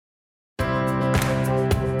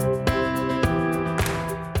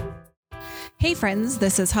Hey friends,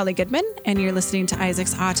 this is Holly Goodman, and you're listening to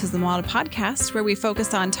Isaac's Autism Wild podcast, where we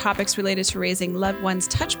focus on topics related to raising loved ones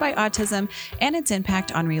touched by autism and its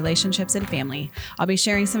impact on relationships and family. I'll be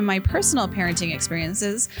sharing some of my personal parenting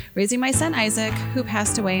experiences, raising my son Isaac, who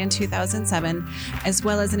passed away in 2007, as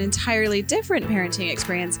well as an entirely different parenting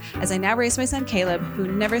experience as I now raise my son Caleb, who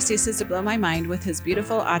never ceases to blow my mind with his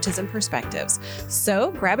beautiful autism perspectives.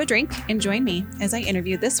 So grab a drink and join me as I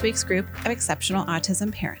interview this week's group of exceptional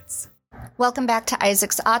autism parents. Welcome back to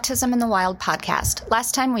Isaac's Autism in the Wild podcast.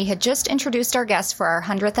 Last time we had just introduced our guest for our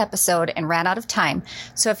 100th episode and ran out of time.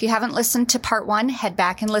 So if you haven't listened to part one, head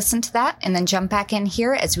back and listen to that and then jump back in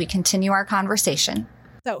here as we continue our conversation.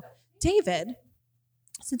 So David,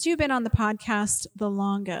 since you've been on the podcast the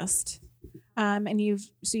longest, and you've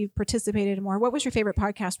participated more, what was your favorite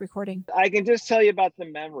podcast recording? I can just tell you about the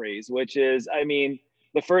memories, which is,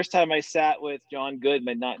 the first time I sat with John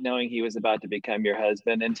Goodman, not knowing he was about to become your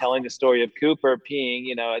husband, and telling the story of Cooper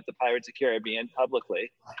peeing, at the Pirates of the Caribbean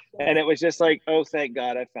publicly. And it was just like, oh, thank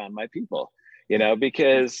God I found my people,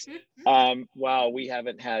 because, wow, we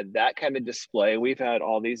haven't had that kind of display. We've had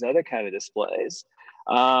all these other kind of displays.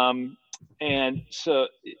 And so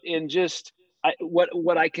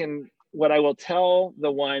what I will tell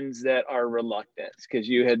the ones that are reluctant, because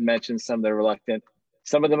you had mentioned some that are reluctant.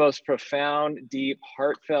 Some of the most profound, deep,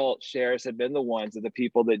 heartfelt shares have been the ones of the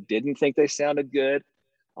people that didn't think they sounded good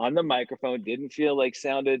on the microphone, didn't feel like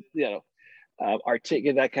sounded,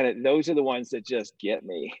 articulate, that kind of, those are the ones that just get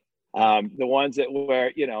me. The ones that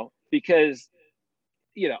where, because,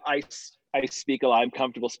 I speak a lot, I'm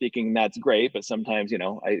comfortable speaking, that's great. But sometimes,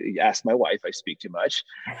 I ask my wife, I speak too much.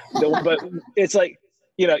 But it's like,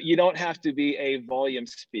 you don't have to be a volume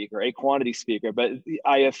speaker, a quantity speaker, but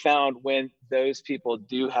I have found when those people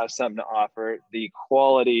do have something to offer, the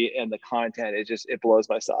quality and the content, it blows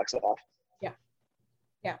my socks off.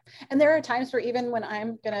 Yeah. And there are times where even when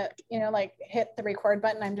I'm gonna, hit the record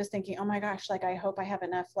button, I'm just thinking, oh my gosh, I hope I have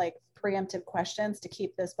enough preemptive questions to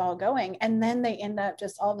keep this ball going. And then they end up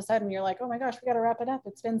just all of a sudden you're like, oh my gosh, we got to wrap it up.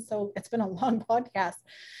 It's been a long podcast.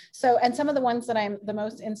 So, and some of the ones that I'm the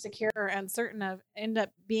most insecure or uncertain of end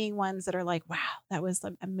up being ones that are like, wow, that was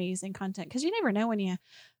amazing content. Cause you never know when you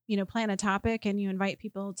plan a topic and you invite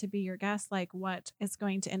people to be your guests, what is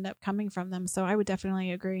going to end up coming from them. So I would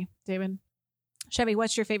definitely agree, David. Chevy,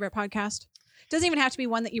 what's your favorite podcast? Doesn't even have to be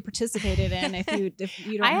one that you participated in if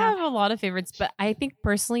you don't. I have a lot of favorites, but I think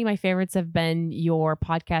personally my favorites have been your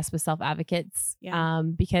podcast with Self Advocates,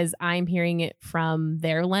 because I'm hearing it from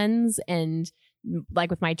their lens, and like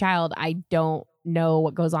with my child, I don't know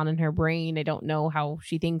what goes on in her brain. I don't know how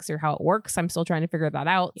she thinks or how it works. I'm still trying to figure that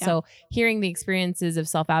out. Yeah. So hearing the experiences of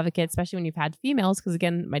Self Advocates, especially when you've had females, because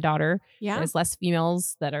again, my daughter, there's less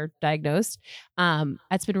females that are diagnosed.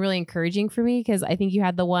 That's been really encouraging for me, because I think you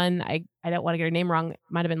had the one, I don't want to get her name wrong. It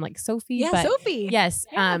might've been like Sophie. Yeah, Sophie. Yes.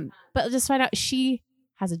 Yeah. But just find out she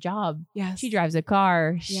has a job. Yes. She drives a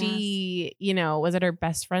car. Yes. She, was at her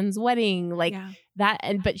best friend's wedding,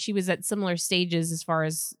 but she was at similar stages as far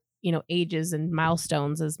as, ages and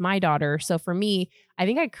milestones as my daughter. So for me, I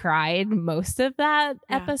think I cried most of that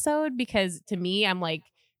episode, because to me, I'm like,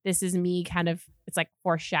 this is me kind of, it's like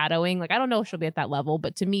foreshadowing. I don't know if she'll be at that level,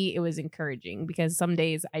 but to me, it was encouraging, because some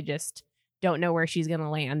days I just don't know where she's going to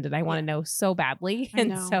land, and I want to know so badly.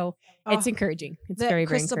 And so it's encouraging. It's very,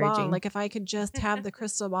 very encouraging. Ball, if I could just have the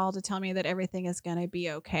crystal ball to tell me that everything is going to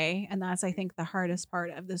be okay. And that's, I think, the hardest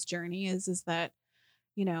part of this journey is that,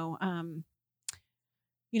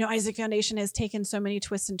 Isaac Foundation has taken so many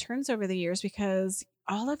twists and turns over the years, because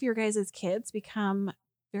all of your guys' kids become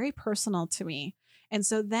very personal to me. And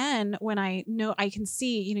so then when I know, I can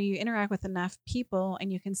see, you interact with enough people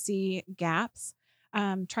and you can see gaps,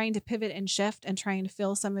 trying to pivot and shift and trying to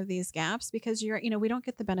fill some of these gaps, because we don't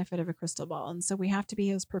get the benefit of a crystal ball. And so we have to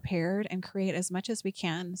be as prepared and create as much as we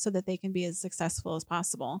can so that they can be as successful as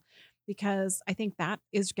possible, because I think that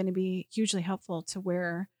is going to be hugely helpful to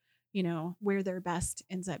where their best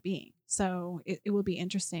ends up being. So it will be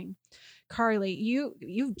interesting. Carly,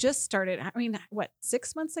 you've just started,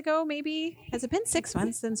 6 months ago, maybe? Has it been 6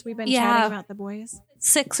 months since we've been chatting about the boys?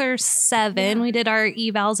 6 or 7. Yeah. We did our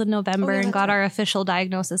evals in November and got our official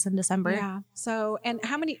diagnosis in December. Yeah. So, and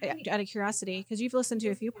how many, out of curiosity, because you've listened to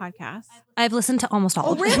a few podcasts. I've listened to almost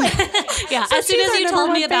all of them. Really? Yeah. So as soon as you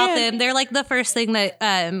told me about them, they're the first thing that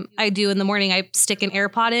I do in the morning. I stick an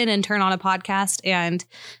AirPod in and turn on a podcast, and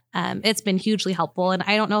it's been hugely helpful. And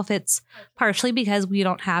I don't know if it's partially because we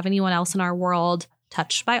don't have anyone else in our world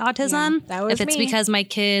touched by autism. Yeah, if it's because my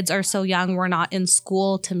kids are so young, we're not in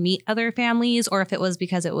school to meet other families, or if it was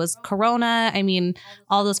because it was Corona.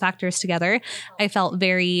 All those factors together, I felt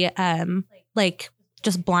very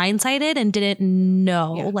just blindsided and didn't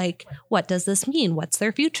know like, what does this mean? What's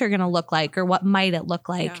their future going to look like? Or what might it look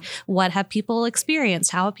like? What have people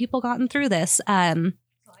experienced? How have people gotten through this?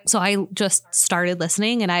 So I just started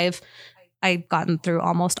listening, and I've gotten through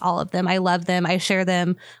almost all of them. I love them. I share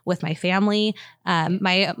them with my family.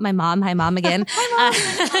 My mom, hi mom again.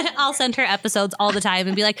 I'll send her episodes all the time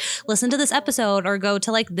and be like, listen to this episode, or go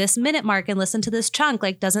to like this minute mark and listen to this chunk.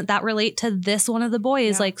 Like, doesn't that relate to this one of the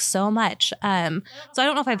boys like so much? So I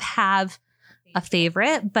don't know if I have a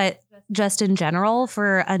favorite, but just in general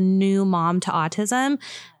for a new mom to autism,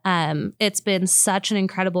 it's been such an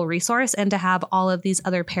incredible resource. And to have all of these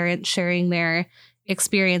other parents sharing their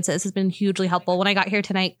experiences has been hugely helpful. When I got here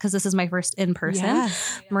tonight, because this is my first in person,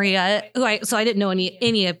 Maria, so I didn't know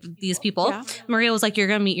any of these people. Maria was like, "You're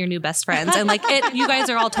gonna meet your new best friends," and like you guys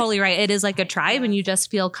are all totally right. It is like a tribe, and you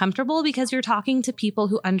just feel comfortable because you're talking to people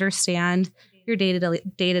who understand your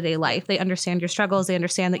day-to-day life. They understand your struggles. They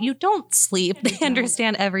understand that you don't sleep. They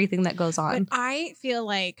understand everything that goes on. But I feel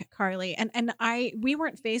like Carly and we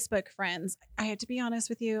weren't Facebook friends. I had to be honest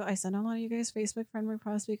with you. I sent a lot of you guys Facebook friend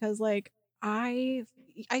requests because like I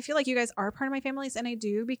feel like you guys are part of my families, and I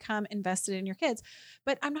do become invested in your kids,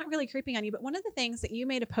 but I'm not really creeping on you. But one of the things that you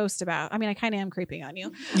made a post about, I mean, I kind of am creeping on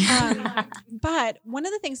you. But one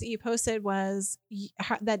of the things that you posted was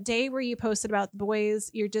that day where you posted about the boys,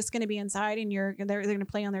 you're just going to be inside and they're going to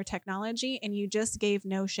play on their technology, and you just gave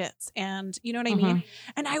no shits. And you know what I mean?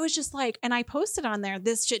 And I was just like, and I posted on there,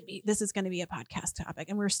 this is going to be a podcast topic,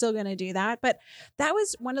 and we're still going to do that. But that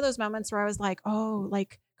was one of those moments where I was like, oh,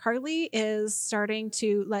 like, Carly is starting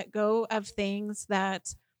to let go of things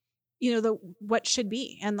that, you know, what should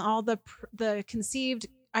be, and all the conceived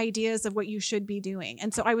ideas of what you should be doing.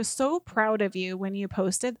 And so I was so proud of you when you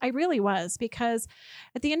posted. I really was, because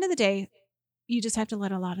at the end of the day, you just have to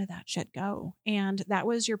let a lot of that shit go. And that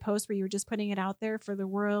was your post where you were just putting it out there for the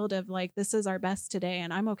world of like, this is our best today.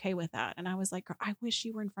 And I'm okay with that. And I was like, I wish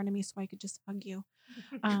you were in front of me so I could just hug you.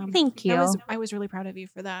 Thank you. I was really proud of you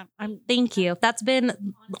for that. Thank you. That's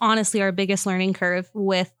been honestly our biggest learning curve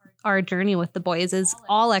with our journey with the boys, is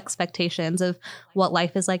all expectations of what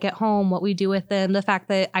life is like at home, what we do with them. The fact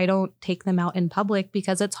that I don't take them out in public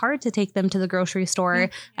because it's hard to take them to the grocery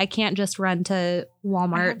store. I can't just run to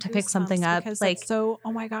Walmart to pick something up. Like, so,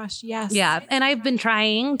 oh my gosh. Yes. Yeah. And I've been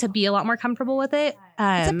trying to be a lot more comfortable with it.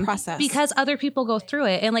 It's a process, because other people go through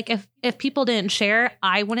it. And like, if people didn't share,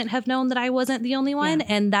 I wouldn't have known that I wasn't the only one.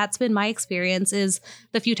 And that's been my experience, is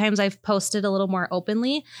the few times I've posted a little more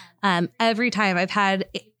openly. Every time I've had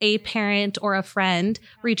a parent or a friend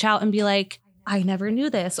reach out and be like, I never knew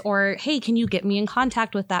this, or, hey, can you get me in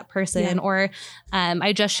contact with that person? Or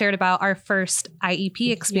I just shared about our first IEP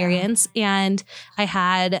experience, and I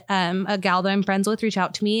had a gal that I'm friends with reach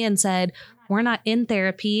out to me and said, we're not in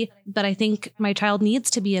therapy, but I think my child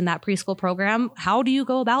needs to be in that preschool program. How do you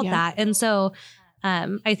go about that? And so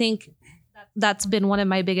I think that's been one of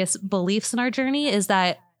my biggest beliefs in our journey, is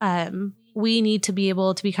that we need to be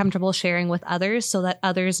able to be comfortable sharing with others so that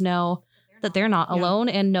others know that they're not alone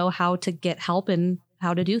and know how to get help and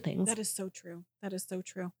how to do things. That is so true. That is so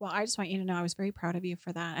true. Well, I just want you to know I was very proud of you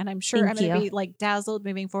for that. And I'm sure I'm going to be like dazzled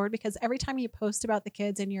moving forward, because every time you post about the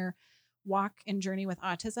kids and your walk and journey with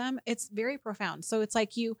autism, it's very profound. So it's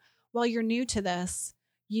like while you're new to this,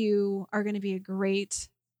 you are going to be a great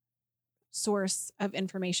source of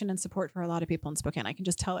information and support for a lot of people in Spokane. I can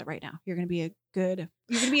just tell it right now. You're going to be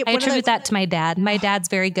I attribute that to my dad. My dad's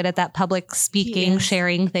very good at that public speaking,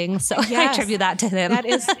 sharing things. So I attribute that to him. That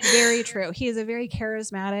is very true. He is a very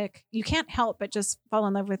charismatic. You can't help but just fall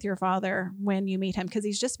in love with your father when you meet him, because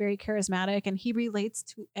he's just very charismatic and he relates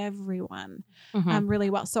to everyone really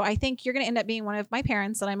well. So I think you're going to end up being one of my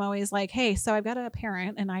parents that I'm always like, hey, so I've got a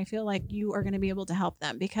parent and I feel like you are going to be able to help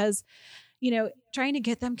them, because trying to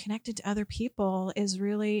get them connected to other people is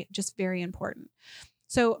really just very important.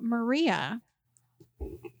 So Maria.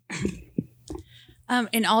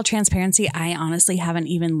 In all transparency, I honestly haven't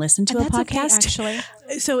even listened to a podcast. Okay, actually.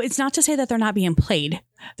 So it's not to say that they're not being played.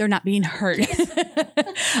 They're not being heard.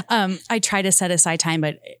 I try to set aside time,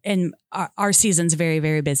 but our season's very,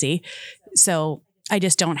 very busy. So I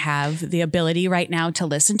just don't have the ability right now to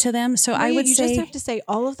listen to them. So Maria, I would say, you just have to say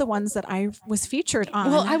all of the ones that I was featured on.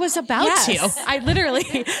 Well, I was about to.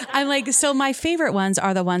 I'm like, so my favorite ones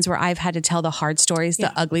are the ones where I've had to tell the hard stories,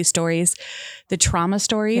 the ugly stories, the trauma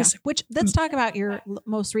stories. Which let's talk about your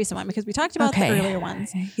most recent one, because we talked about the earlier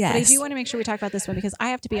ones. Yes. But I do want to make sure we talk about this one, because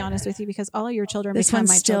I have to be honest with you, because all of your children become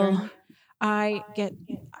my children. I get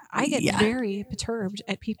very perturbed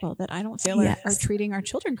at people that I don't feel are treating our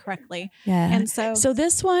children correctly. Yeah. And so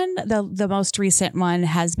this one, the most recent one,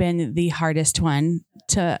 has been the hardest one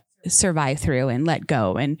to survive through and let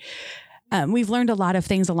go. And we've learned a lot of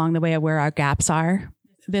things along the way of where our gaps are.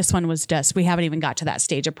 This one was just, we haven't even got to that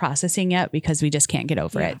stage of processing yet because we just can't get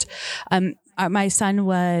over it. My son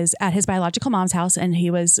was at his biological mom's house and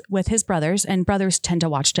he was with his brothers, and brothers tend to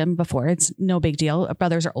watch him before. It's no big deal.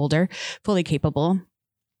 Brothers are older, fully capable.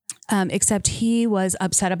 Except he was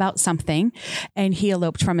upset about something and he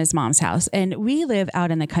eloped from his mom's house. And we live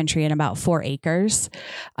out in the country in about 4 acres.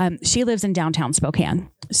 She lives in downtown Spokane.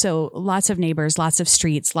 So lots of neighbors, lots of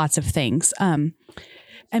streets, lots of things. And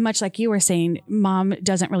much like you were saying, mom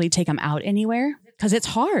doesn't really take him out anywhere because it's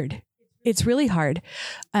hard. It's really hard.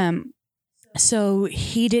 So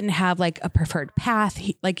he didn't have like a preferred path.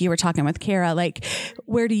 Like you were talking with Kara, like,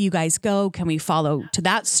 where do you guys go? Can we follow to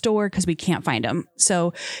that store? Cause we can't find him.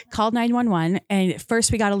 So called 911. And at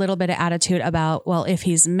first we got a little bit of attitude about, well, if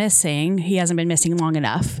he's missing, he hasn't been missing long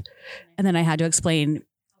enough. And then I had to explain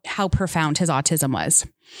how profound his autism was.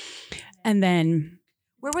 And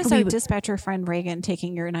where was our dispatcher friend Reagan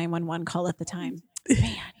taking your 911 call at the time?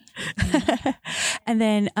 Man. And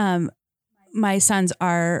then, my sons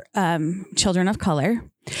are children of color,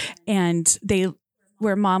 and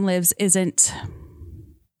where mom lives isn't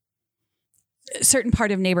a certain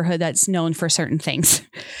part of neighborhood that's known for certain things.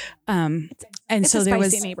 It's a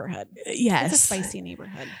spicy neighborhood. Yes. It's a spicy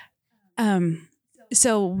neighborhood.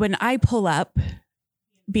 So when I pull up,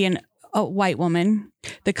 being a white woman,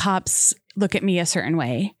 the cops look at me a certain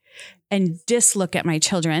way and dislook at my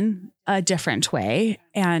children a different way,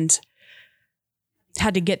 and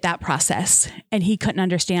had to get that process. And he couldn't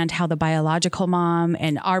understand how the biological mom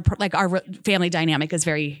and our family dynamic is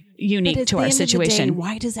very unique to our situation. Day,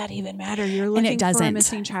 why does that even matter? You're looking for a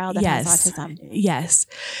missing child that has autism. Yes.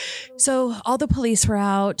 So all the police were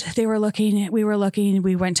out. They were looking. We were looking.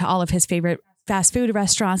 We went to all of his favorite fast food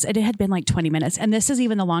restaurants, and it had been like 20 minutes. And this is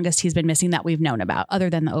even the longest he's been missing that we've known about, other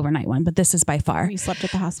than the overnight one. But this is by far. You slept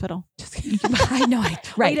at the hospital. I know. Right.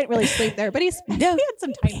 Well, he didn't really sleep there, but he had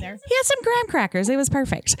some time there. He had some graham crackers. It was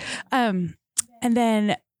perfect. And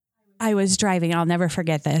then I was driving, and I'll never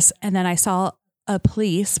forget this. And then I saw a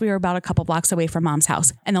police. We were about a couple blocks away from mom's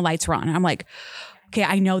house, and the lights were on. And I'm like, okay,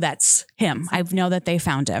 I know that's him. I know that they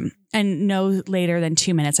found him. And no later than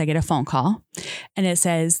 2 minutes, I get a phone call, and it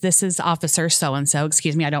says, "This is Officer so-and-so."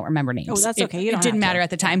 Excuse me, I don't remember names. Oh, that's okay. It didn't matter at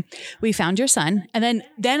the time. We found your son. And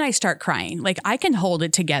then I start crying. Like, I can hold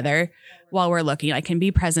it together while we're looking. I can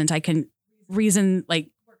be present. I can reason, like,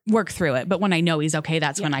 work through it. But when I know he's okay,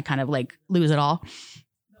 that's when I kind of like lose it all.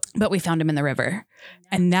 But we found him in the river.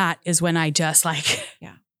 And that is when I just like...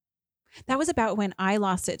 Yeah. That was about when I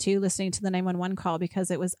lost it too, listening to the 911 call,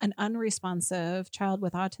 because it was an unresponsive child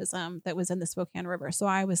with autism that was in the Spokane River. So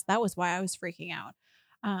that was why I was freaking out.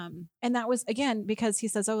 And that was, again, because he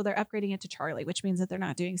says, oh, they're upgrading it to Charlie, which means that they're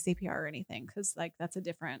not doing CPR or anything, because like that's a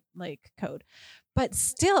different like code. But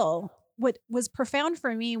still, what was profound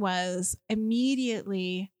for me was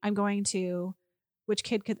immediately I'm going to, which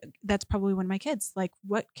kid that's probably one of my kids. Like,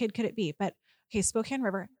 what kid could it be? But okay, Spokane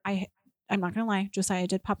River, I'm not going to lie, Josiah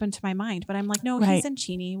did pop into my mind, but I'm like, no, he's in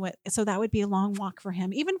Cheney. So that would be a long walk for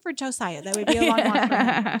him. Even for Josiah, that would be a long walk for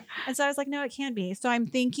him. And so I was like, no, it can't be. So I'm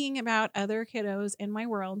thinking about other kiddos in my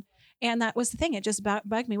world. And that was the thing. It just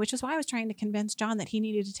bugged me, which is why I was trying to convince John that he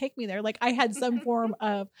needed to take me there. Like I had some form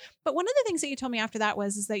of, but one of the things that you told me after that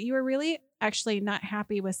is that you were really actually not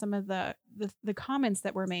happy with some of the comments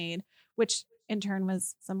that were made, which in turn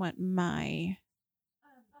was somewhat my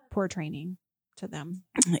poor training to them.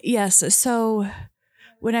 Yes. So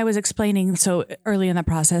when I was explaining, so early in the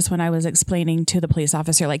process, when I was explaining to the police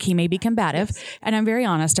officer, like he may be combative, and I'm very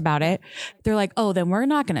honest about it, they're like, oh, then we're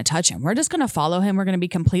not going to touch him. We're just going to follow him. We're going to be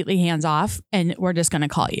completely hands off, and we're just going to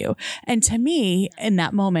call you. And to me, in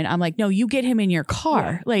that moment, I'm like, no, you get him in your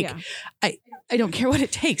car. I don't care what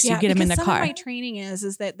it takes. You get him in the car. Some of my training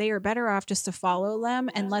is that they are better off just to follow them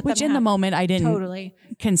and let them. Which in the moment I didn't totally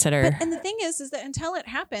consider. But, and the thing is that until it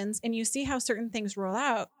happens and you see how certain things roll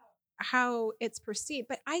out, how it's perceived.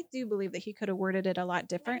 But I do believe that he could have worded it a lot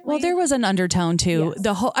differently. Well, there was an undertone too.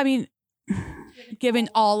 Yes. Given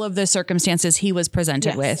all of the circumstances he was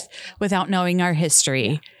presented with, without knowing our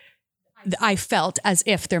history, I felt as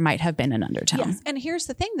if there might have been an undertone. Yes. And here's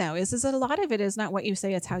the thing though, is that a lot of it is not what you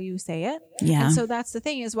say, it's how you say it. Yeah. And so that's the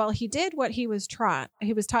thing is, well, he did what he was taught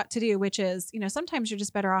to do, which is, sometimes you're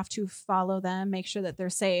just better off to follow them, make sure that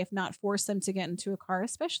they're safe, not force them to get into a car,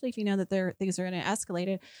 especially if you know that things are going to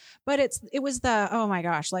escalate. But it was the, oh my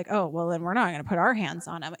gosh, like, oh, well then we're not going to put our hands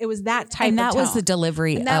on him. It was that type of tone. And that was the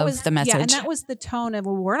delivery of the message. Yeah. And that was the tone of,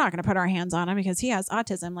 well, we're not going to put our hands on him because he has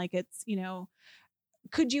autism. Like it's,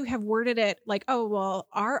 could you have worded it like, oh, well,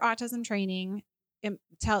 our autism training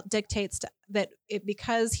dictates that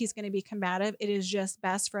because he's going to be combative, it is just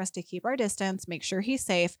best for us to keep our distance, make sure he's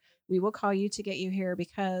safe. We will call you to get you here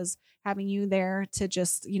because having you there to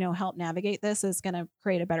just, help navigate this is going to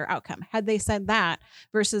create a better outcome. Had they said that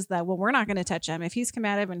versus well, we're not going to touch him. If he's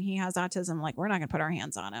combative and he has autism, like, we're not going to put our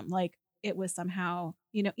hands on him. Like, it was somehow,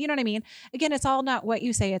 you know what I mean? Again, it's all not what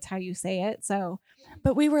you say, it's how you say it. So,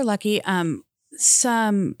 but we were lucky.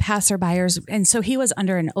 Some passerbyers, and so he was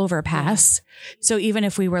under an overpass. So even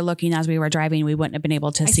if we were looking as we were driving, we wouldn't have been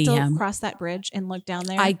able to see him. Cross that bridge and look down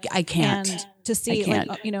there. I can't. And to see,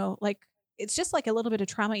 like, it's just like a little bit of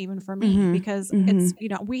trauma even for me because it's,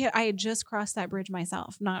 I had just crossed that bridge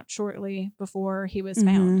myself, not shortly before he was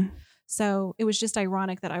found. So it was just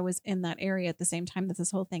ironic that I was in that area at the same time that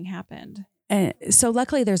this whole thing happened. And so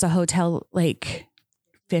luckily there's a hotel like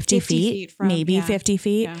 50 feet from, maybe 50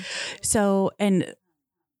 feet. Yeah. So, and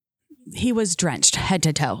he was drenched head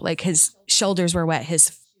to toe. Like, his shoulders were wet.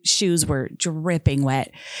 His shoes were dripping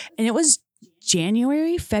wet. And it was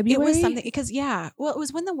January, February. It was something because it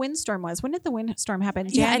was when the windstorm was. When did the windstorm happen?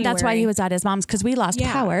 January. Yeah, and that's why he was at his mom's because we lost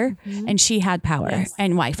power and she had power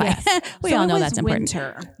and Wi-Fi. Yes. We all know that's important.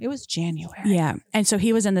 It was January. Yeah. And so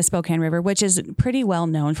he was in the Spokane River, which is pretty well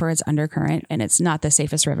known for its undercurrent, and it's not the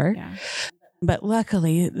safest river. Yeah. But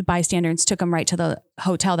luckily, the bystanders took him right to the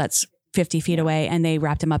hotel that's 50 feet away, and they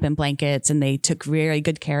wrapped him up in blankets, and they took very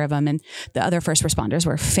good care of him. And the other first responders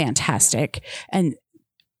were fantastic. And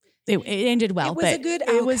it ended well. It was a good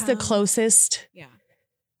outcome. It was the closest. Yeah.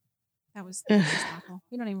 That was awful.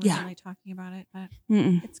 We don't even really like talking about it, but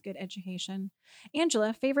it's good education.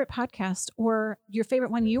 Angela, favorite podcast or your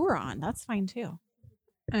favorite one you were on? That's fine too.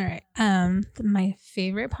 All right. My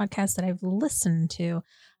favorite podcast that I've listened to,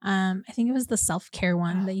 I think it was the self-care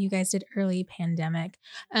one that you guys did early pandemic.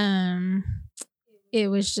 It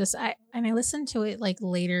was just, I listened to it like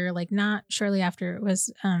later, like not shortly after it was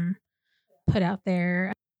put out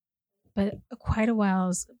there, but quite a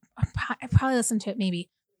while. I probably listened to it maybe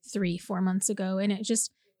 3-4 months ago, and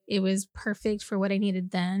it was perfect for what I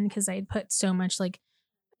needed then because I had put so much like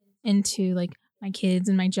into like my kids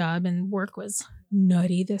and my job, and work was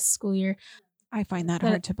nutty this school year. I find that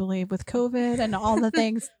hard to believe with COVID and all the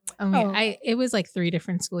things. It was like 3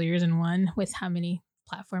 different school years in one with how many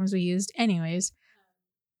platforms we used. Anyways,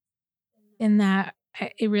 in that,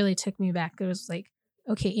 it really took me back. It was like,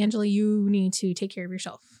 okay, Angela, you need to take care of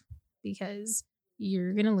yourself because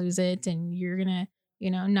you're going to lose it and you're going to,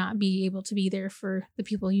 not be able to be there for the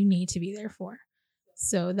people you need to be there for.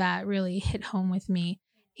 So that really hit home with me.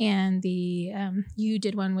 And the you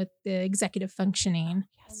did one with the executive functioning,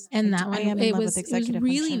 and that one it was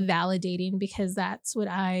really validating because that's what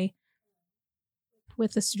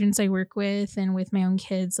with the students I work with and with my own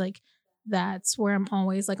kids, like that's where I'm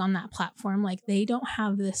always like on that platform. Like they don't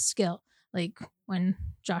have this skill. Like when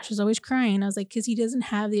Josh is always crying, I was like, because he doesn't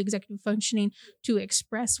have the executive functioning to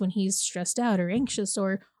express when he's stressed out or anxious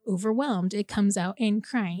or overwhelmed. It comes out in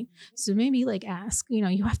crying. So maybe like ask,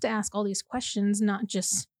 you have to ask all these questions, not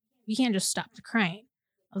just, you can't just stop the crying.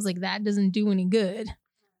 I was like, that doesn't do any good.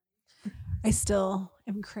 I still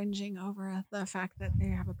am cringing over the fact that they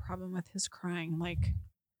have a problem with his crying. Like,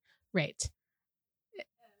 right.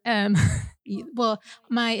 Well,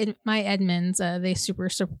 my admins,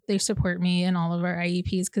 they support me in all of our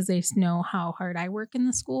IEPs because they know how hard I work in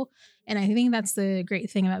the school. And I think that's the great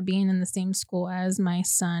thing about being in the same school as my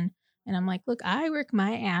son. And I'm like, look, I work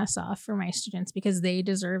my ass off for my students because they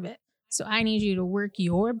deserve it. So I need you to work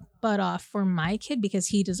your butt off for my kid because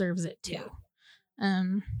he deserves it too. Yeah.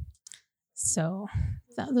 So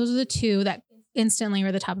those are the 2 that instantly were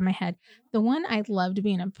at the top of my head. The one I loved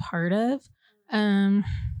being a part of,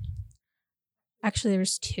 actually,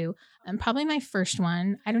 there's 2. Probably my first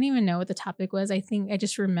one, I don't even know what the topic was. I think I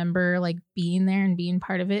just remember like being there and being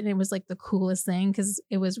part of it. And it was like the coolest thing because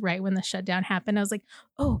it was right when the shutdown happened. I was like,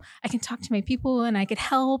 oh, I can talk to my people and I could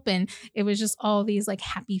help. And it was just all these like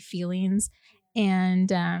happy feelings.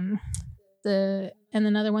 And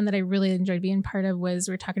another one that I really enjoyed being part of was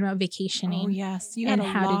we're talking about vacationing. Oh, yes. You had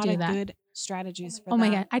how to do that. Good strategies for that. Oh my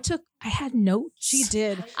God. I had notes. She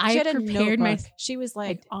did. I had prepared she was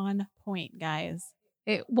like on point, guys.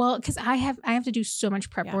 Because I have to do so much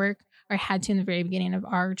prep work, or I had to in the very beginning of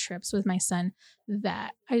our trips with my son,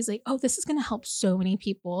 that I was like, oh, this is going to help so many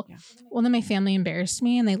people. Yeah. Well, then my family embarrassed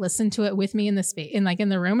me and they listened to it with me in the space, in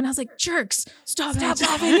the room. And I was like, jerks, stop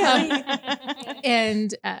laughing.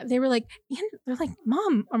 And they were like,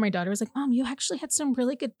 Mom, or my daughter was like, Mom, you actually had some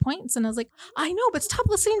really good points. And I was like, I know, but stop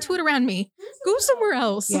listening to it around me. Go somewhere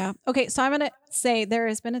else. Yeah. Okay. So I'm going to say there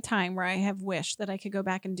has been a time where I have wished that I could go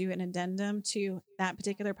back and do an addendum to that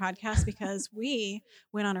particular podcast because we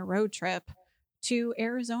went on a road trip to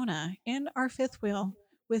Arizona in our fifth wheel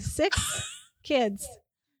with 6 kids.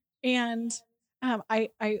 And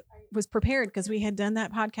I was prepared because we had done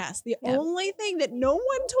that podcast. The only thing that no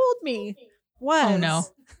one told me was, oh no.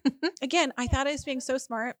 Again, I thought I was being so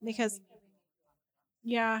smart because,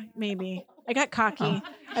 yeah, maybe I got cocky.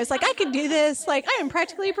 I was like, I can do this. Like, I am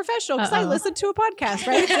practically a professional because I listened to a podcast,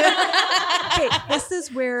 right? Okay, this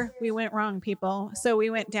is where we went wrong, people. So we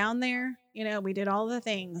went down there, we did all the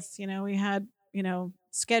things, we had,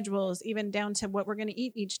 schedules, even down to what we're going to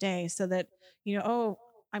eat each day so that,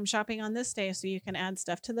 I'm shopping on this day so you can add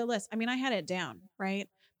stuff to the list. I mean, I had it down, right?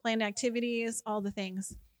 Planned activities, all the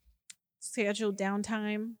things, scheduled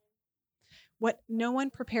downtime. What no one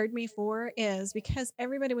prepared me for is because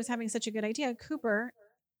everybody was having such a good idea. Cooper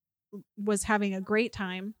was having a great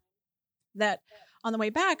time that on the way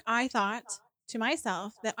back, I thought to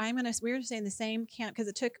myself that we were to stay in the same camp because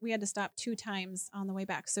we had to stop 2 times on the way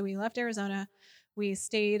back. So we left Arizona. We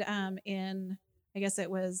stayed in, I guess it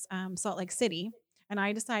was Salt Lake City. And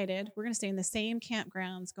I decided we're going to stay in the same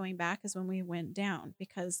campgrounds going back as when we went down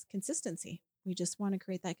because consistency. We just want to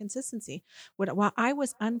create that consistency. What I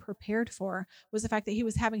was unprepared for was the fact that he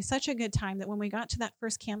was having such a good time that when we got to that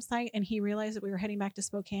first campsite and he realized that we were heading back to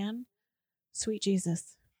Spokane, sweet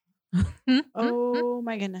Jesus. Oh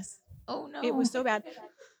my goodness. Oh no. It was so bad.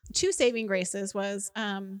 2 saving graces was,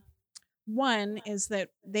 one is that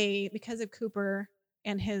because of Cooper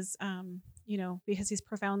and his, because he's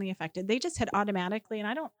profoundly affected, they just had automatically, and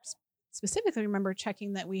I don't specifically remember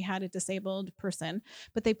checking that we had a disabled person,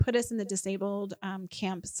 but they put us in the disabled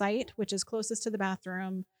campsite, which is closest to the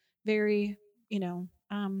bathroom, very,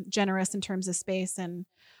 generous in terms of space and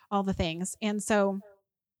all the things. And so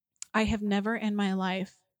I have never in my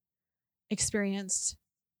life experienced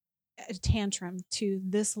a tantrum to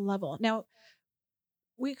this level. Now,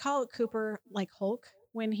 we call Cooper like Hulk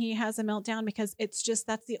when he has a meltdown because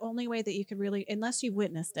that's the only way that you could really, unless you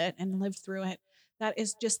witnessed it and lived through it, that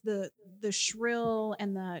is just the shrill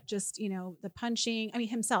and the just, the punching. I mean,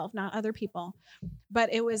 himself, not other people,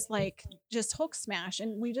 but it was like just Hulk smash.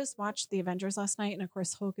 And we just watched the Avengers last night. And of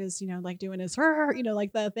course, Hulk is, like doing his,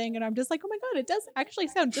 like the thing. And I'm just like, oh my God, it does actually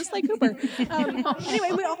sound just like Cooper.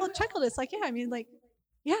 Anyway, we all chuckled. It's like, yeah, I mean, like,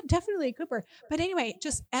 yeah, definitely Cooper. But anyway,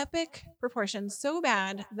 just epic proportions, so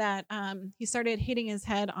bad that he started hitting his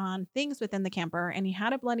head on things within the camper and he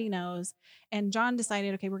had a bloody nose. And John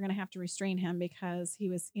decided, okay, we're going to have to restrain him because he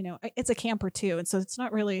was, it's a camper too. And so it's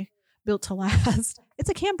not really built to last.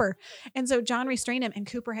 It's a camper. And so John restrained him and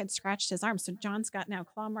Cooper had scratched his arm. So John's got now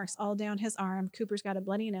claw marks all down his arm. Cooper's got a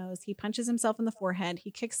bloody nose. He punches himself in the forehead.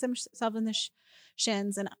 He kicks himself in the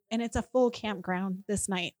shins and it's a full campground this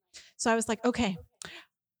night. So I was like, okay,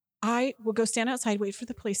 I will go stand outside, wait for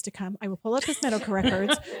the police to come. I will pull up his medical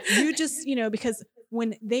records. You just, because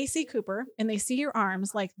when they see Cooper and they see your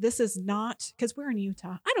arms, like this is not, because we're in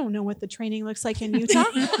Utah. I don't know what the training looks like in Utah.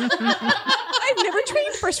 I've never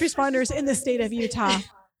trained first responders in the state of Utah.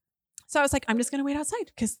 So I was like, I'm just going to wait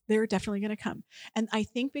outside because they're definitely going to come. And I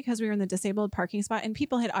think because we were in the disabled parking spot and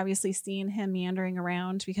people had obviously seen him meandering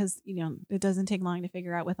around because, it doesn't take long to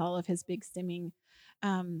figure out with all of his big stimming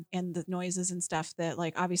and the noises and stuff that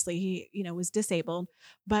like, obviously he, was disabled,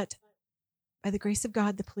 but by the grace of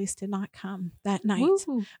God, the police did not come that night.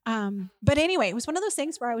 But anyway, it was one of those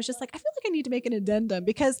things where I was just like, I feel like I need to make an addendum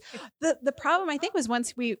because the problem I think was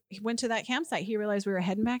once we went to that campsite, he realized we were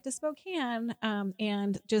heading back to Spokane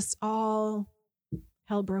and just all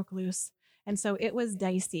hell broke loose. And so it was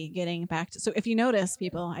dicey getting back to, so if you notice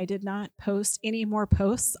people, I did not post any more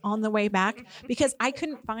posts on the way back because I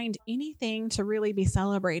couldn't find anything to really be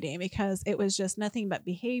celebrating because it was just nothing but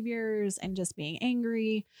behaviors and just being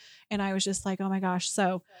angry. And I was just like, oh my gosh.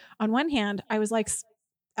 So on one hand, I was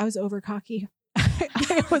over cocky.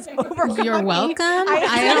 I was over. You're welcome.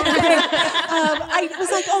 I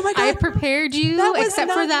was like, oh my God. I prepared you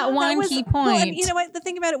except for that one key point. Well, and you know what? The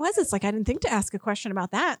thing about it was, it's like, I didn't think to ask a question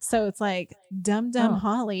about that. So it's like dumb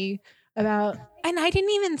Holly about. And I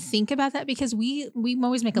didn't even think about that because we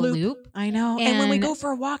always make a loop. I know. And when we go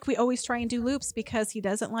for a walk, we always try and do loops because he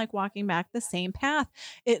doesn't like walking back the same path.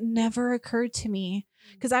 It never occurred to me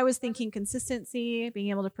because I was thinking consistency, being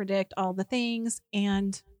able to predict all the things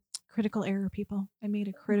and critical error, people. I made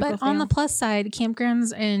a critical But on the plus side,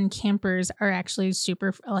 campgrounds and campers are actually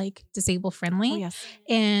super like disabled friendly. Oh, yes.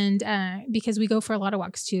 And because we go for a lot of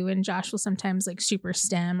walks too, and Josh will sometimes like super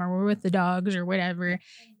stem or we're with the dogs or whatever,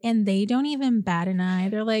 and they don't even bat an eye.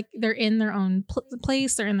 They're like, they're in their own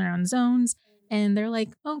place, they're in their own zones, and they're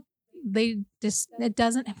like, oh, it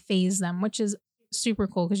doesn't faze them, which is super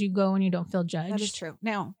cool because you go and you don't feel judged. That is true.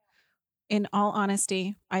 Now, in all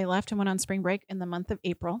honesty, I left and went on spring break in the month of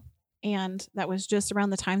April. And that was just around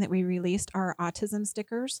the time that we released our autism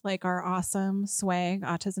stickers, like our awesome swag,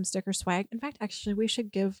 autism sticker swag. In fact, actually, we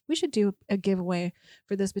should do a giveaway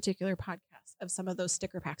for this particular podcast of some of those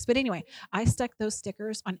sticker packs. But anyway, I stuck those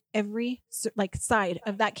stickers on every side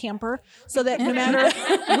of that camper so that no matter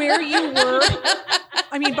where you were,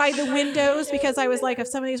 I mean, by the windows, because I was like, if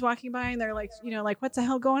somebody's walking by and they're like, what's the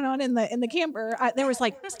hell going on in the camper? There was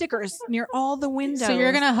like stickers near all the windows. So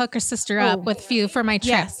you're gonna hook a sister up with few for my trip.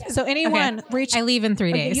 Yes. So anyone reach. I leave in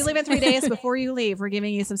 3 days. You leave in 3 days. Before you leave, we're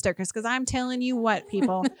giving you some stickers because I'm telling you what,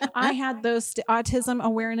 people, I had those autism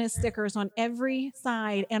awareness stickers on every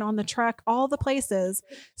side and on the truck, all the places.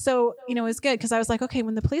 So it was good because I was like, okay,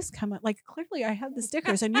 when the police come, like clearly I had the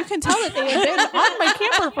stickers, and you can tell that they had been on my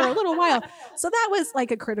camper for a little while. So that was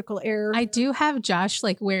like a critical error. I do have Josh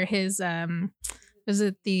wear his was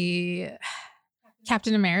it the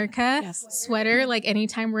Captain America sweater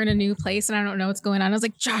anytime we're in a new place and I don't know what's going on. I was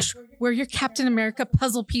like, Josh, wear your Captain America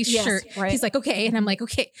puzzle piece shirt. Right. He's like, okay. And I'm like,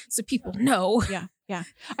 okay, so people know. Yeah. Yeah.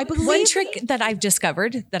 I believe one trick that I've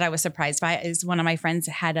discovered that I was surprised by is one of my friends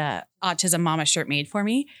had a autism mama shirt made for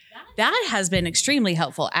me. That has been extremely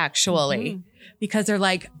helpful, actually, because they're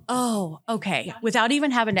like, oh, okay. Yeah. Without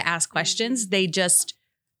even having to ask questions, they just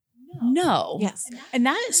know. Yes. And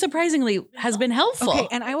that surprisingly has been helpful. Okay.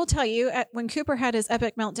 And I will tell you, when Cooper had his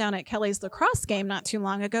epic meltdown at Kelly's lacrosse game not too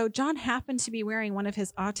long ago, John happened to be wearing one of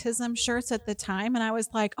his autism shirts at the time. And I was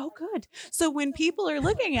like, oh, good. So when people are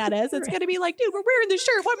looking at us, it's going to be like, dude, we're wearing the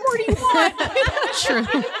shirt. What more do you want?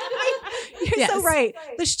 True. You're so right.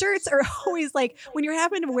 The shirts are always like, when you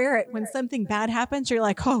happen to wear it, when something bad happens, you're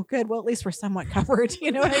like, oh, good. Well, at least we're somewhat covered.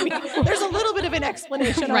 You know what I mean? There's a little bit of an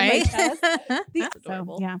explanation right? on my chest.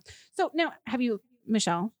 So, yeah. So now,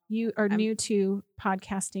 Michelle, you are new to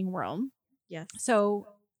podcasting world. Yes. So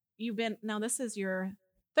this is your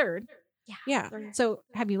third. Yeah. So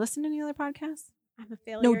have you listened to any other podcasts? I'm a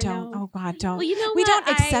failure. No, don't. Oh God, don't. Well, we don't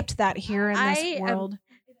accept that here in this world.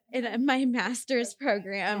 In my master's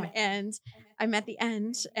program, and I'm at the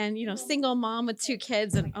end, and single mom with 2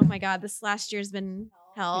 kids, and oh my God, this last year's been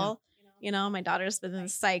hell. My daughter's been in the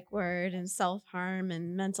psych ward and self-harm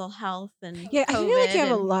and mental health and COVID, I feel like you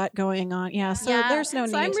have a lot going on. Yeah. So there's no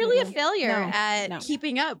need. So I'm really a failure at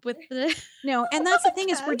keeping up with the No, and that's the thing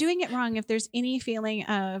is we're doing it wrong if there's any feeling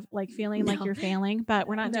of feeling like you're failing, but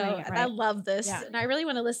we're not doing it right. I love this. Yeah. And I really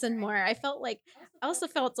want to listen more. I also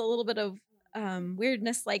felt a little bit of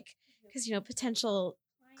weirdness, because potential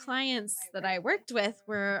clients that I worked with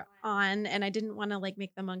were on, and I didn't want to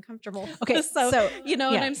make them uncomfortable. Okay, so you know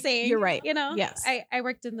what I'm saying? You're right. Yes. I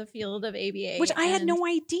worked in the field of ABA, which I had no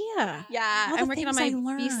idea. Yeah, I'm working on my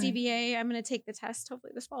BCBA. I'm going to take the test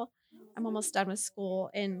hopefully this fall. I'm almost done with school,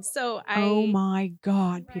 and so oh my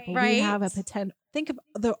God, people, we have a potential. Think of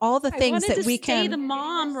all the things that we can. Stay the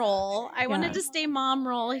mom role. I wanted to stay mom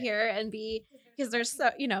role here and be, because there's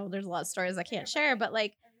there's a lot of stories I can't share, but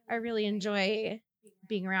I really enjoy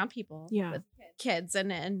being around people with kids,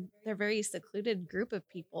 and they're a very secluded group of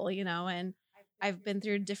people, and I've been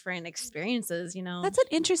through different experiences, That's an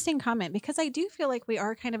interesting comment, because I do feel like we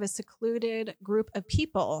are kind of a secluded group of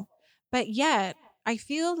people, but yet I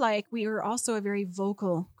feel like we are also a very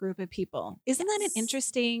vocal group of people. Isn't that an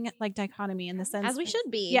interesting dichotomy in the sense? As we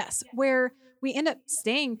should be. Yes. Where we end up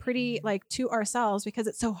staying pretty to ourselves because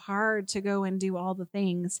it's so hard to go and do all the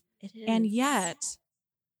things. It is. And yet,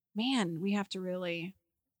 man, we have to really.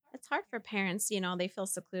 It's hard for parents, they feel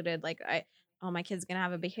secluded. My kid's going to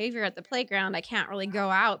have a behavior at the playground. I can't really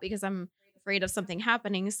go out because I'm afraid of something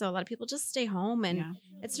happening. So a lot of people just stay home, and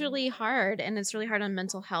it's really hard, and it's really hard on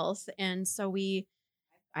mental health. And so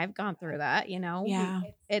I've gone through that, Yeah.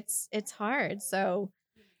 It's hard. So,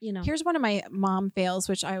 Here's one of my mom fails,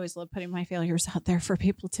 which I always love putting my failures out there for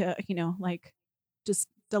people to, just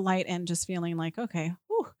delight in, just feeling like, okay,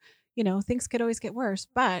 whew, things could always get worse.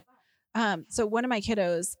 But so one of my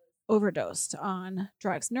kiddos overdosed on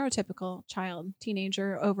drugs, neurotypical child,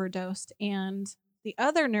 teenager overdosed. And the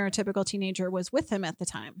other neurotypical teenager was with him at the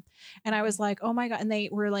time. And I was like, oh my God. And they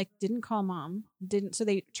were didn't call mom, so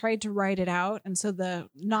they tried to write it out. And so the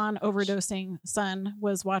non-overdosing son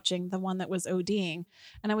was watching the one that was ODing.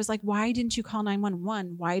 And I was like, why didn't you call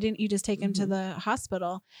 911? Why didn't you just take him to the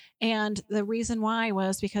hospital? And the reason why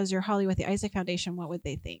was because you're Holly with the Isaac Foundation. What would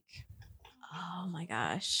they think? Oh my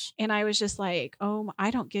gosh. And I was just like, oh,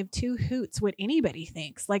 I don't give 2 hoots what anybody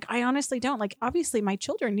thinks. I honestly don't. Obviously my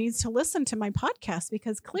children needs to listen to my podcast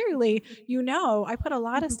because clearly, I put a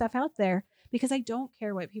lot of stuff out there because I don't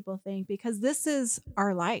care what people think, because this is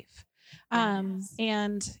our life. Yes.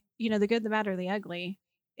 And the good, the bad, or the ugly,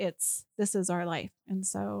 this is our life. And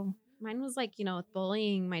so mine was with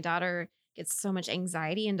bullying. My daughter gets so much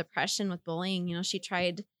anxiety and depression with bullying. You know, she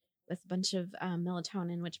tried with a bunch of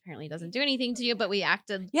melatonin, which apparently doesn't do anything to you, but we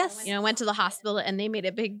acted, you know, went to the hospital and they made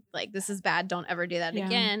a big, like, this is bad. Don't ever do that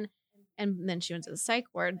again. And then she went to the psych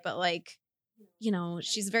ward, but like, you know,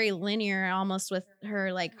 she's very linear almost with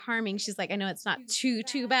her like harming. She's like, I know it's not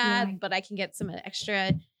too bad, but I can get some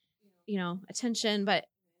extra, you know, attention. But,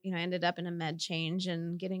 you know, I ended up in a med change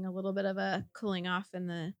and getting a little bit of a cooling off in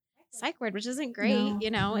the psych ward, which isn't great.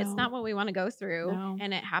 You know, it's not what we want to go through.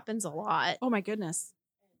 And it happens a lot. Oh my goodness.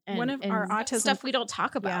 One of our autism stuff we don't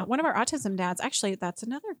talk about. Yeah, one of our autism dads, actually, that's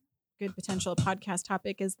another good potential podcast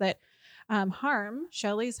topic, is that Harm,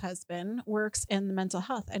 Shelly's husband, works in the mental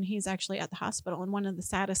health, and he's actually at the hospital. And one of the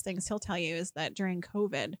saddest things he'll tell you is that during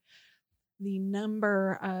COVID, the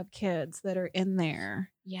number of kids that are in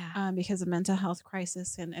there because of mental health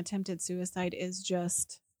crisis and attempted suicide is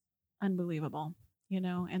just unbelievable, you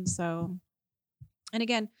know? And so, and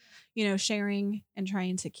again, you know, sharing and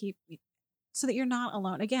trying to keep so that you're not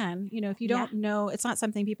alone. Again, you know, if you don't know, it's not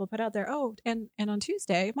something people put out there. Oh, and on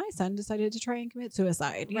Tuesday, my son decided to try and commit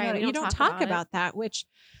suicide. You know, you don't talk about that, which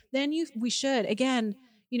then we should. Again,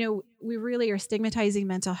 you know, we really are stigmatizing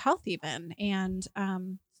mental health even. And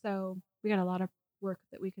so we got a lot of work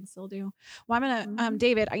that we can still do. Well, I'm going to,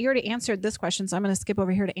 David, you already answered this question, so I'm going to skip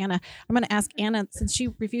over here to Anna. I'm going to ask Anna, since she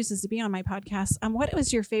refuses to be on my podcast, what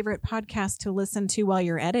was your favorite podcast to listen to while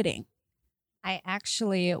you're editing? I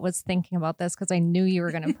actually was thinking about this because I knew you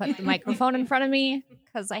were going to put the microphone in front of me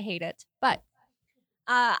because I hate it. But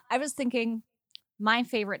I was thinking my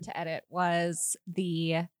favorite to edit was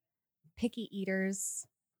the picky eaters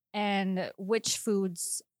and which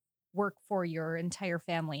foods work for your entire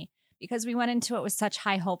family. Because we went into it with such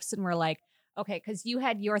high hopes and we're like, okay, because you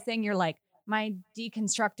had your thing. You're like, my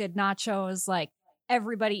deconstructed nachos, like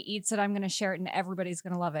everybody eats it. I'm going to share it and everybody's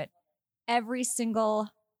going to love it. Every single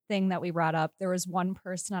thing that we brought up, there was one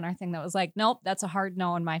person on our thing that was like, nope, that's a hard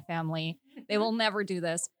no in my family. They will never do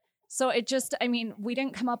this. So it just, I mean, we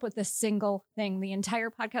didn't come up with a single thing. The entire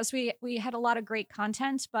podcast, we had a lot of great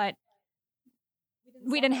content, but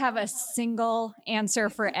we didn't have a single answer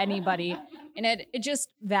for anybody. And it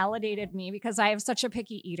just validated me because I have such a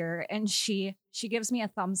picky eater, and she gives me a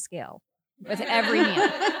thumb scale with every meal.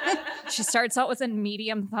 She starts out with a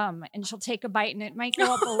medium thumb and she'll take a bite and it might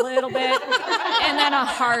go up a little bit and then a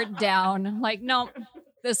hard down. Like, no,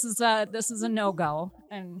 this is a no-go.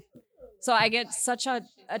 And so I get such I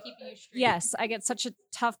get such a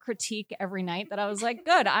tough critique every night that I was like,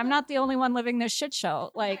 good, I'm not the only one living this shit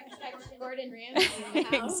show. Like, Gordon Ramsay.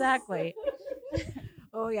 Exactly.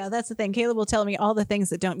 Oh yeah, that's the thing. Caleb will tell me all the things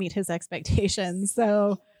that don't meet his expectations.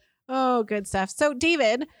 So, good stuff. So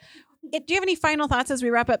David, do you have any final thoughts as we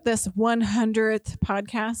wrap up this 100th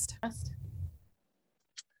podcast?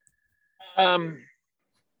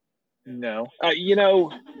 No. You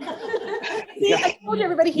know, See, I told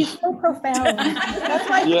everybody he's so profound. That's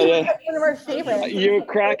why he's one of our favorites. You're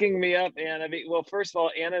cracking me up, Anna. Well, first of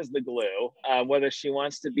all, Anna's the glue. Whether she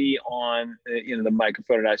wants to be on, the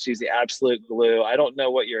microphone or not, she's the absolute glue. I don't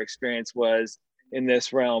know what your experience was in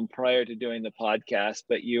this realm prior to doing the podcast,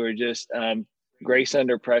 but you were just grace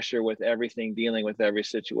under pressure with everything, dealing with every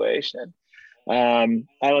situation. I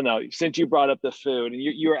don't know. Since you brought up the food, and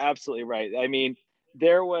you were absolutely right. I mean,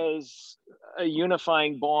 there was a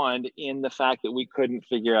unifying bond in the fact that we couldn't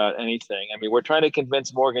figure out anything. I mean, we're trying to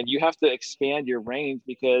convince Morgan, you have to expand your range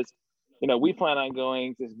because, we plan on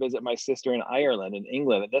going to visit my sister in Ireland and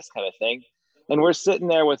England and this kind of thing. And we're sitting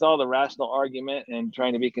there with all the rational argument and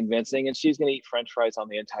trying to be convincing, and she's going to eat French fries on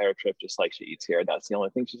the entire trip, just like she eats here. That's the only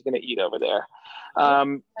thing she's going to eat over there.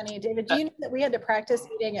 Funny, David, do you know that we had to practice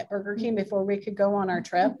eating at Burger King before we could go on our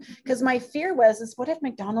trip? Because my fear was, what if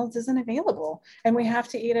McDonald's isn't available and we have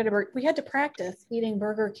to eat at we had to practice eating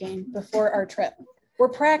Burger King before our trip. We're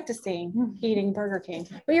practicing eating Burger King.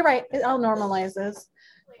 But you're right, it all normalizes.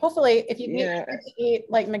 Hopefully, if you get to eat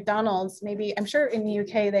like McDonald's, maybe I'm sure in the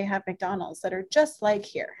UK they have McDonald's that are just like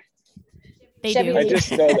here. They do. I just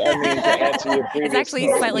said, to answer your previous it's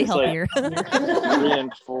actually slightly healthier.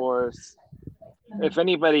 Reinforce. If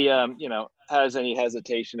anybody, has any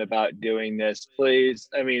hesitation about doing this, please.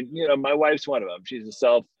 I mean, my wife's one of them. She's a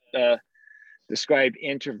self-described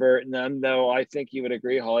introvert. And though I think you would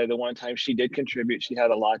agree, Holly, the one time she did contribute, she had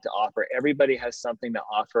a lot to offer. Everybody has something to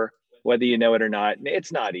offer, whether you know it or not.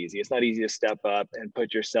 It's not easy. It's not easy to step up and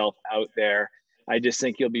put yourself out there. I just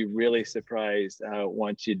think you'll be really surprised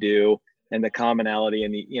once you do. And the commonality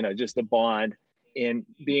and the, just the bond in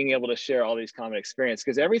being able to share all these common experiences.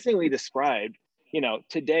 Because everything we described,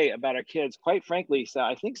 today about our kids, quite frankly,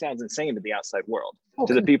 I think sounds insane to the outside world,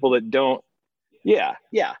 to the people that don't. Yeah.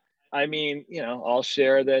 I mean, I'll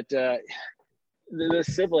share that the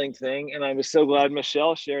sibling thing, and I was so glad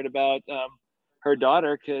Michelle shared about her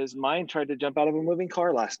daughter, because mine tried to jump out of a moving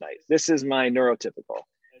car last night. This is my neurotypical.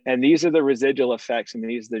 And these are the residual effects, and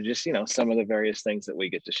these are just, some of the various things that we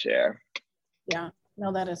get to share. Yeah,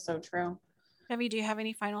 no, that is so true. Debbie, do you have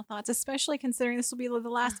any final thoughts, especially considering this will be the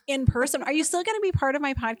last in person? Are you still going to be part of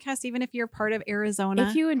my podcast, even if you're part of Arizona?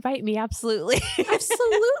 If you invite me, absolutely.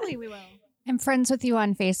 Absolutely, we will. I'm friends with you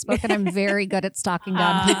on Facebook, and I'm very good at stalking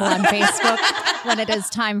down people on Facebook when it is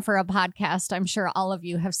time for a podcast. I'm sure all of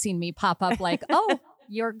you have seen me pop up like, oh,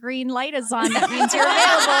 your green light is on. That means you're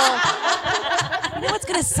available. You know what's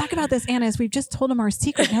going to suck about this, Anna, is we've just told them our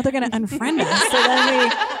secret. Now they're going to unfriend us. So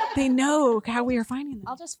then they know how we are finding them.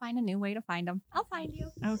 I'll just find a new way to find them. I'll find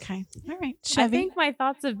you. Okay. All right. I think my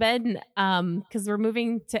thoughts have been, because we're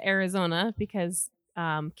moving to Arizona, because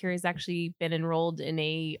Kira's actually been enrolled in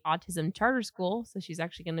a autism charter school. So she's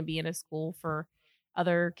actually going to be in a school for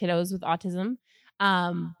other kiddos with autism.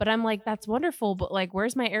 But I'm like, that's wonderful. But like,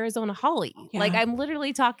 where's my Arizona Holly? Yeah. Like, I'm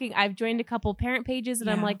literally talking, I've joined a couple parent pages, and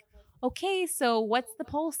I'm like, okay, so what's the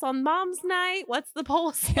pulse on mom's night? What's the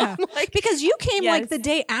pulse? Yeah. Because you came like the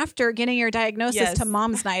day after getting your diagnosis to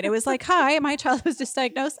mom's night. It was like, hi, my child was just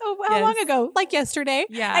diagnosed. Oh, how long ago? Like yesterday.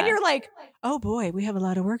 Yeah. And you're like, oh boy, we have a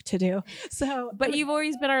lot of work to do. So, but you've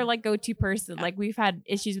always been our like go-to person. Like, we've had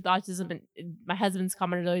issues with autism, and my husband's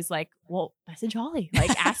comment is always like, well, message Holly, like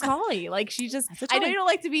ask Holly. Like, she just, I know you don't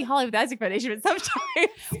like to be Holly with the Isaac Foundation, but sometimes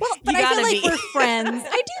well, but I feel like we're friends.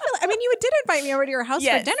 I do feel, I mean, you did invite me over to your house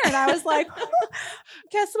for dinner, and I was like,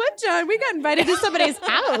 guess what, John? We got invited to somebody's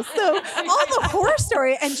house. So all the horror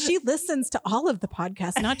story, and she listens to all of the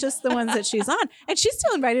podcasts, not just the ones that she's on. And she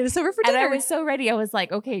still invited us over for dinner. And I was so ready. I was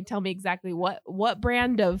like, okay, tell me exactly what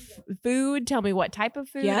brand of food. Tell me what type of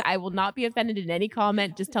food. Yeah. I will not be offended in any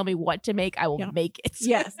comment. Just tell me what to make. I will make it.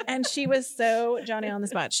 Yes. And she was so Johnny on the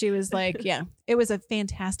spot. She was like, yeah, it was a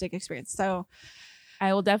fantastic experience. So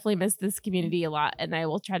I will definitely miss this community a lot, and I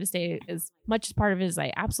will try to stay as much as part of it as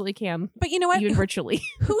I absolutely can. But you know what? Even virtually.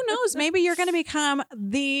 Who knows? Maybe you're going to become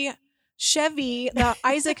the Chevy, the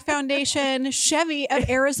Isaac Foundation Chevy of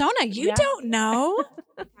Arizona. You don't know.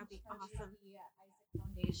 That'd be awesome.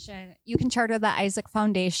 Foundation. You can charter the Isaac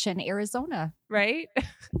Foundation Arizona, right?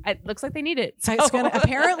 It looks like they need it. So it's going to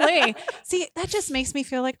apparently. See, that just makes me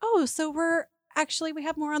feel like, oh, so we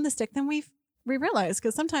have more on the stick than we realize.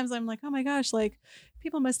 Because sometimes I'm like, oh my gosh, like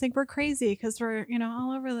people must think we're crazy because we're,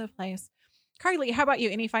 all over the place. Carly, how about you?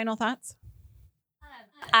 Any final thoughts?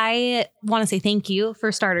 I want to say thank you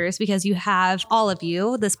for starters, because you have, all of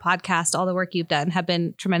you, this podcast, all the work you've done have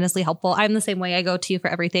been tremendously helpful. I'm the same way. I go to you for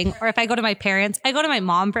everything. Or if I go to my parents, I go to my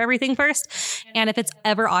mom for everything first. And if it's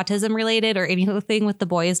ever autism related or anything with the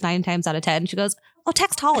boys, 9 times out of 10, she goes, oh,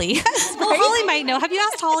 text Holly. Well, Holly might know. Have you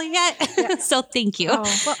asked Holly yet? Yeah. So thank you.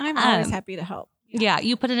 Oh, well, I'm always happy to help. Yeah,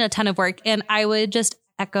 you put in a ton of work. And I would just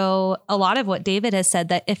echo a lot of what David has said,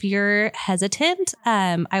 that if you're hesitant,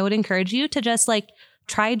 I would encourage you to just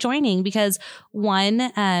try joining, because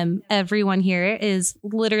everyone here is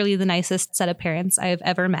literally the nicest set of parents I've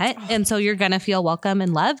ever met. And so you're going to feel welcome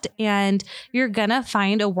and loved, and you're going to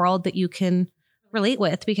find a world that you can relate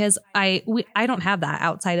with, because I don't have that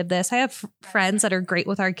outside of this. I have friends that are great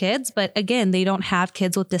with our kids, but again, they don't have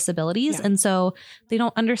kids with disabilities. Yeah. And so they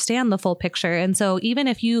don't understand the full picture. And so even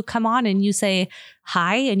if you come on and you say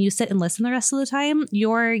hi and you sit and listen the rest of the time,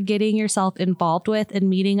 you're getting yourself involved with and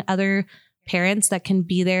meeting other parents that can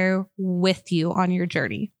be there with you on your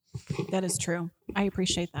journey. That is true. I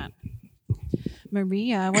appreciate that.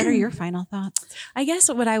 Maria, what are your final thoughts? I guess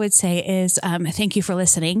what I would say is thank you for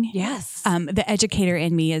listening. Yes. The educator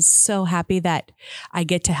in me is so happy that I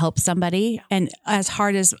get to help somebody. And as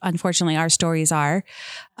hard as, unfortunately, our stories are,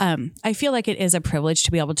 I feel like it is a privilege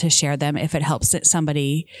to be able to share them if it helps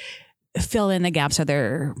somebody fill in the gaps of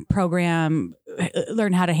their program,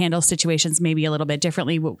 learn how to handle situations maybe a little bit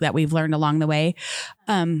differently that we've learned along the way.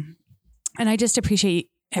 And I just appreciate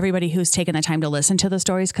everybody who's taken the time to listen to the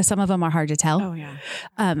stories, because some of them are hard to tell. Oh, yeah.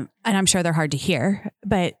 And I'm sure they're hard to hear,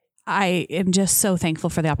 but I am just so thankful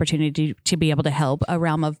for the opportunity to be able to help a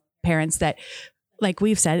realm of parents that, like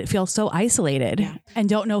we've said, feel so isolated and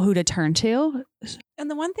don't know who to turn to. And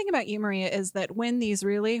the one thing about you, Maria, is that when these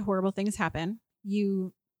really horrible things happen,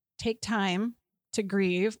 you take time to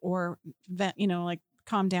grieve or vent,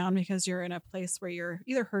 calm down, because you're in a place where you're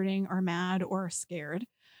either hurting or mad or scared.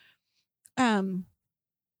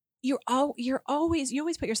 You always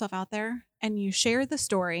put yourself out there and you share the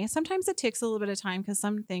story. Sometimes it takes a little bit of time, because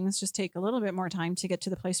some things just take a little bit more time to get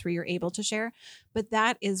to the place where you're able to share. But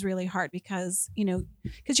that is really hard because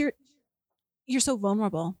you're so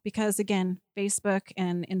vulnerable because again, Facebook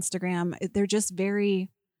and Instagram, they're just very,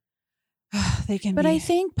 they can But be. I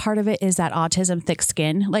think part of it is that autism thick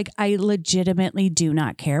skin. Like I legitimately do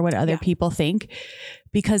not care what other people think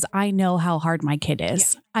because I know how hard my kid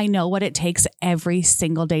is. Yeah. I know what it takes every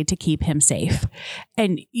single day to keep him safe.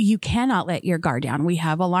 And you cannot let your guard down. We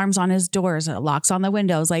have alarms on his doors, locks on the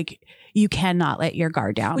windows. Like you cannot let your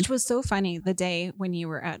guard down. Which was so funny the day when you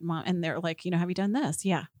were at mom and they're like, have you done this?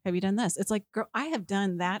 Yeah. Have you done this? It's like, girl, I have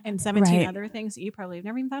done that and 17 other things that you probably have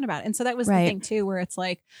never even thought about. And so that was the thing too, where it's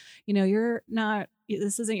like, you're not,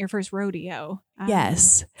 this isn't your first rodeo.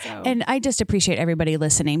 Yes. And I just appreciate everybody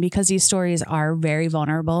listening because these stories are very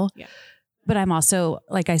vulnerable. Yeah. But I'm also,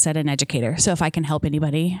 like I said, an educator. So if I can help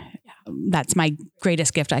anybody, that's my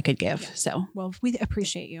greatest gift I could give. Yeah. So, well, we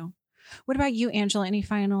appreciate you. What about you, Angela? Any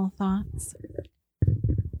final thoughts?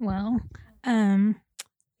 Well,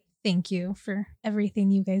 thank you for everything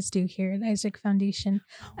you guys do here at Isaac Foundation.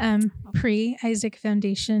 Pre-Isaac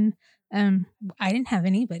Foundation, I didn't have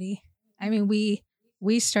anybody. I mean,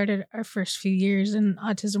 we started our first few years in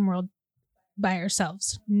autism world by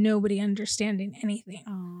ourselves, nobody understanding anything.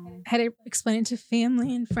 I had to explain it to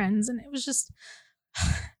family and friends, and it was just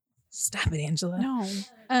stop it, Angela.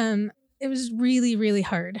 No. It was really, really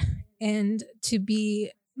hard. And to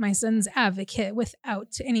be my son's advocate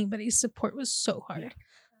without anybody's support was so hard.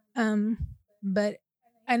 But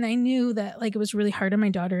I knew that like it was really hard on my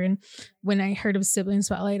daughter. And when I heard of Sibling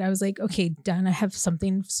Spotlight, I was like, okay, done. I have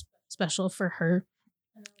something special for her.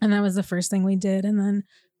 And that was the first thing we did. And then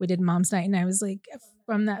we did Mom's Night. And I was like,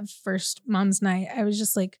 from that first Mom's Night, I was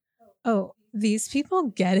just like, oh, these people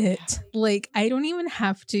get it. Like, I don't even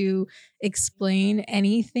have to explain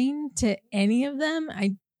anything to any of them.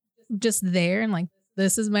 I'm just there and like,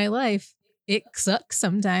 this is my life. It sucks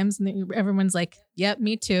sometimes. And everyone's like, yep,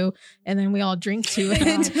 me too. And then we all drink to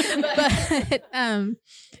it. But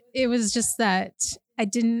it was just that I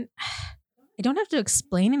don't have to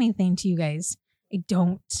explain anything to you guys. I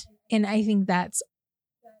don't. And I think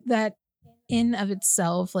that in of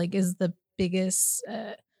itself, like, is the biggest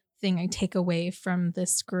thing I take away from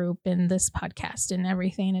this group and this podcast and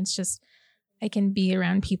everything. It's just, I can be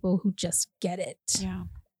around people who just get it. Yeah.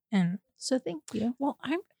 And so thank you. Well,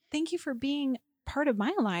 thank you for being part of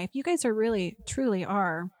my life. You guys are really, truly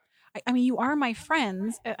are. I mean, you are my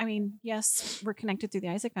friends. I mean, yes, we're connected through the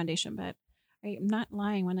Isaac Foundation, but I'm not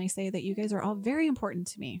lying when I say that you guys are all very important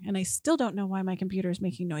to me. And I still don't know why my computer is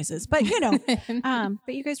making noises, but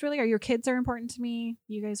but you guys really are. Your kids are important to me.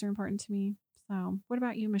 You guys are important to me. So what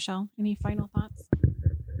about you, Michelle? Any final thoughts?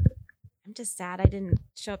 I'm just sad I didn't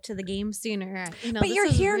show up to the game sooner. But you're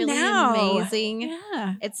here really now. Amazing.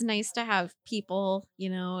 Yeah. It's nice to have people,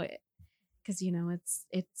 because, it's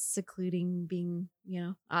secluding being,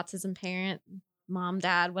 autism parent, mom,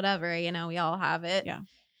 dad, whatever, we all have it. Yeah.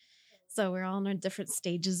 So we're all in our different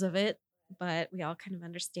stages of it, but we all kind of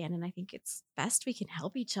understand. And I think it's best we can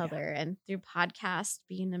help each other. And through podcast,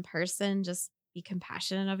 being in person, just be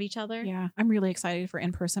compassionate of each other. Yeah. I'm really excited for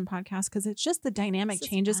in-person podcasts because it's just the dynamic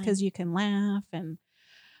changes because you can laugh and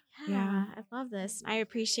I love this. I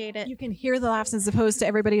appreciate it. You can hear the laughs as opposed to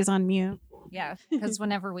everybody is on mute. Yeah. Because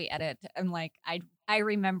whenever we edit, I'm like, I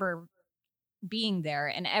remember being there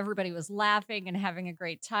and everybody was laughing and having a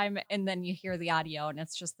great time, and then you hear the audio and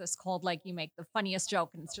it's just this cold, like you make the funniest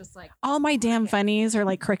joke and it's just like all my damn funnies are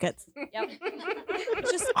like crickets. Yep.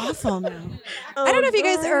 It's just awful now. I don't know if you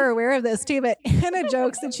guys are aware of this too, but Hannah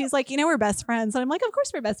jokes and she's like, we're best friends. And I'm like, of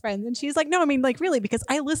course we're best friends. And she's like, no, I mean, like really, because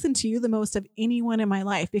I listen to you the most of anyone in my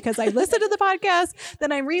life because I listen to the podcast,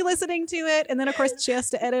 then I'm re-listening to it. And then of course she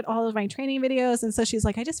has to edit all of my training videos. And so she's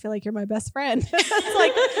like, I just feel like you're my best friend. It's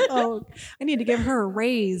like, oh, I need to give her a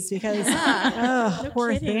raise because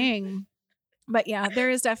poor thing. But yeah, there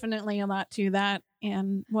is definitely a lot to that.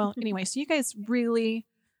 And well, anyway, so you guys really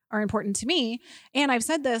are important to me. And I've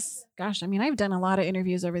said this, gosh, I mean, I've done a lot of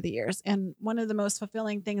interviews over the years. And one of the most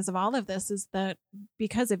fulfilling things of all of this is that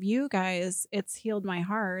because of you guys, it's healed my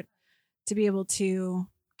heart to be able to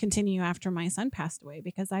continue after my son passed away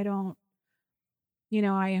because I don't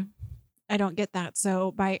get that.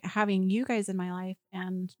 So by having you guys in my life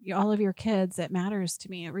and all of your kids, it matters to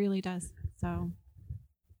me. It really does. So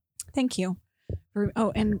thank you.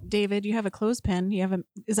 And David, you have a clothespin.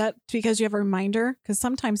 Is that because you have a reminder? Because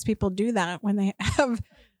sometimes people do that when they have.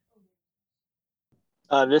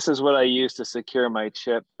 This is what I use to secure my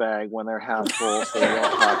chip bag when they're half full, so they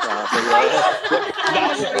don't pop off.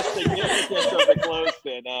 That was the significance of the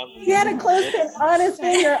clothespin. He had a clothespin on his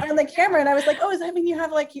finger on the camera, and I was like, "Oh, does that mean you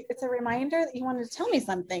have it's a reminder that you wanted to tell me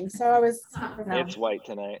something?" So I was. It's white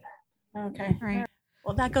tonight. Okay. All right.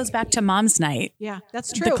 Well, that goes back to Mom's Night. Yeah,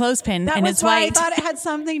 that's true. The clothespin that and was it's why white. I thought it had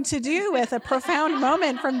something to do with a profound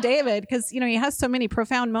moment from David, because he has so many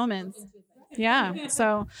profound moments. Yeah.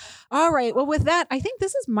 So, all right. Well, with that, I think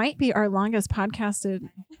this might be our longest podcasted.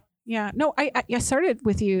 Yeah. No, I started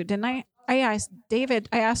with you, didn't I? I asked David.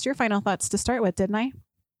 I asked your final thoughts to start with, didn't I?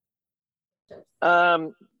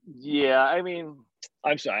 Yeah. I mean,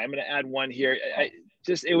 I'm sorry. I'm going to add one here.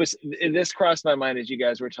 This crossed my mind as you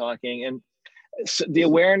guys were talking, and so the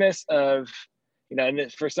awareness of,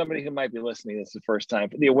 and for somebody who might be listening, this is the first time,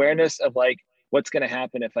 the awareness of like, what's going to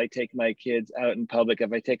happen if I take my kids out in public,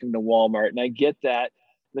 if I take them to Walmart. And I get that.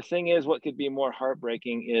 The thing is, what could be more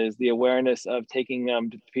heartbreaking is the awareness of taking them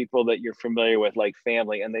to people that you're familiar with, like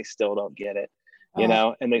family, and they still don't get it,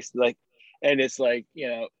 and it's like,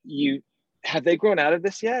 have they grown out of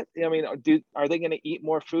this yet? I mean, are they going to eat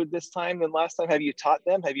more food this time than last time? Have you taught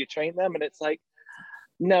them? Have you trained them? And it's like,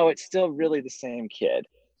 no, it's still really the same kid.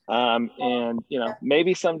 And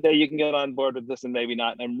maybe someday you can get on board with this and maybe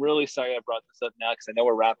not. And I'm really sorry I brought this up now, because I know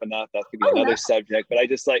we're wrapping up. That could be another subject, but I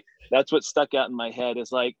just that's what stuck out in my head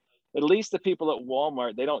is like, at least the people at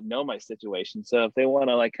Walmart, they don't know my situation. So if they want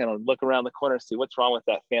to like kind of look around the corner and see what's wrong with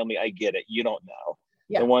that family, I get it. You don't know.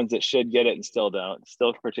 Yeah. The ones that should get it and still don't,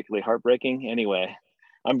 still particularly heartbreaking. Anyway,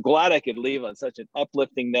 I'm glad I could leave on such an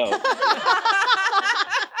uplifting note.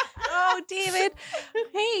 Oh, David.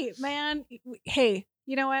 Hey, man. Hey,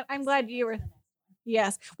 you know what? I'm glad you were.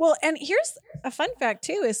 Yes. Well, and here's a fun fact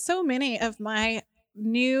too, is so many of my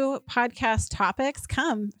new podcast topics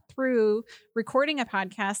come through recording a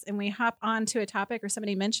podcast, and we hop onto a topic or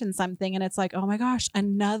somebody mentions something and it's like, oh my gosh,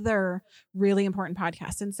 another really important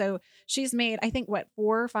podcast. And so she's made, I think 4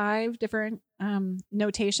 or 5 different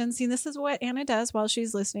notations. See, this is what Anna does while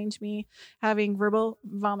she's listening to me having verbal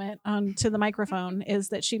vomit onto the microphone, is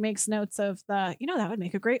that she makes notes of that would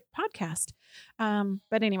make a great podcast.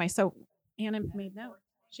 But anyway, so Anna made notes.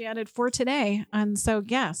 She added 4 today. And so,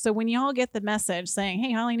 yeah. So when y'all get the message saying,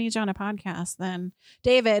 hey, Holly needs you on a podcast, then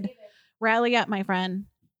David, rally up, my friend.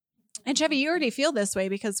 And Chevy, you already feel this way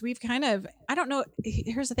because we've kind of, I don't know.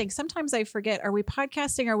 Here's the thing. Sometimes I forget, are we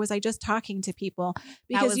podcasting or was I just talking to people?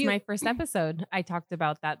 Because that was my first episode. I talked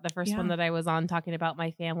about that. The first one that I was on, talking about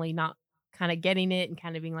my family not kind of getting it and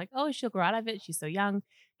kind of being like, oh, she'll grow out of it. She's so young.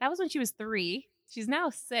 That was when she was 3. She's now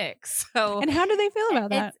 6. So, and how do they feel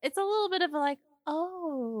about that? It's a little bit of like,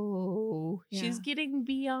 oh, she's getting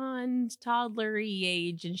beyond toddlery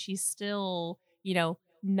age and she's still,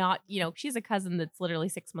 not, she's a cousin that's literally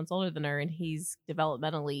 6 months older than her, and he's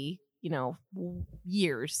developmentally,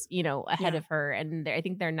 years, ahead of her. And I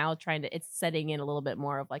think they're now it's setting in a little bit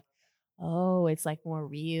more of like, oh, it's like more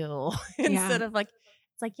real instead of like,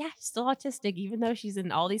 it's like, yeah, she's still autistic, even though she's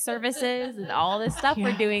in all these services and all this stuff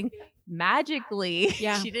we're doing. Magically,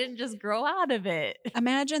 she didn't just grow out of it.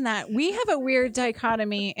 Imagine that. We have a weird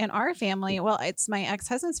dichotomy in our family. Well, it's my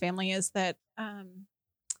ex-husband's family, is that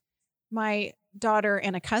my daughter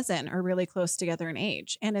and a cousin are really close together in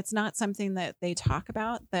age. And it's not something that they talk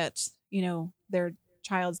about, that, their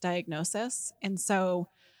child's diagnosis. And so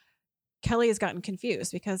Kelly has gotten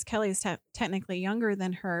confused because Kelly is technically younger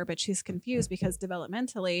than her, but she's confused because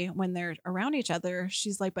developmentally, when they're around each other,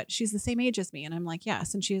 she's like, but she's the same age as me. And I'm like,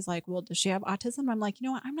 yes. And she's like, well, does she have autism? I'm like,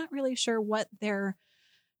 what? I'm not really sure what they're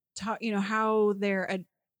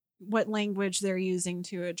what language they're using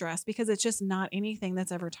to address, because it's just not anything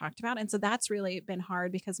that's ever talked about. And so that's really been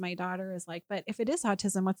hard, because my daughter is like, but if it is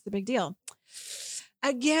autism, what's the big deal?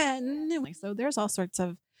 Again. So there's all sorts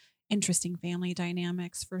of interesting family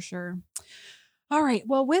dynamics for sure. All right.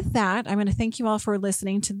 Well, with that, I'm going to thank you all for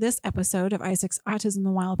listening to this episode of Isaac's Autism in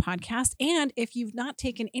the Wild podcast. And if you've not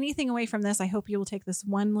taken anything away from this, I hope you will take this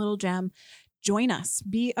one little gem. Join us,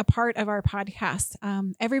 be a part of our podcast.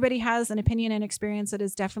 Everybody has an opinion and experience that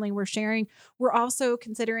is definitely worth sharing. We're also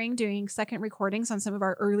considering doing second recordings on some of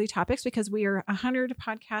our early topics, because we are 100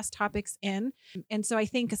 podcast topics in. And so I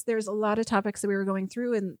think there's a lot of topics that we were going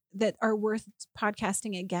through and that are worth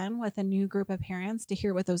podcasting again with a new group of parents to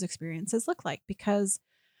hear what those experiences look like, because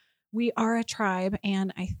we are a tribe.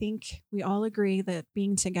 And I think we all agree that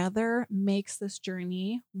being together makes this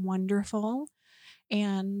journey wonderful.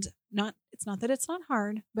 And it's not that it's not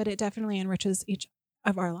hard, but it definitely enriches each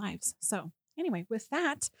of our lives. So anyway, with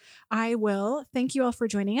that, I will thank you all for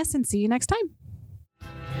joining us and see you next time.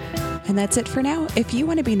 And that's it for now. If you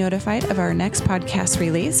want to be notified of our next podcast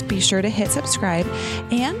release, be sure to hit subscribe.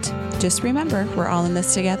 And just remember, we're all in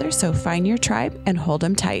this together. So find your tribe and hold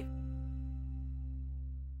them tight.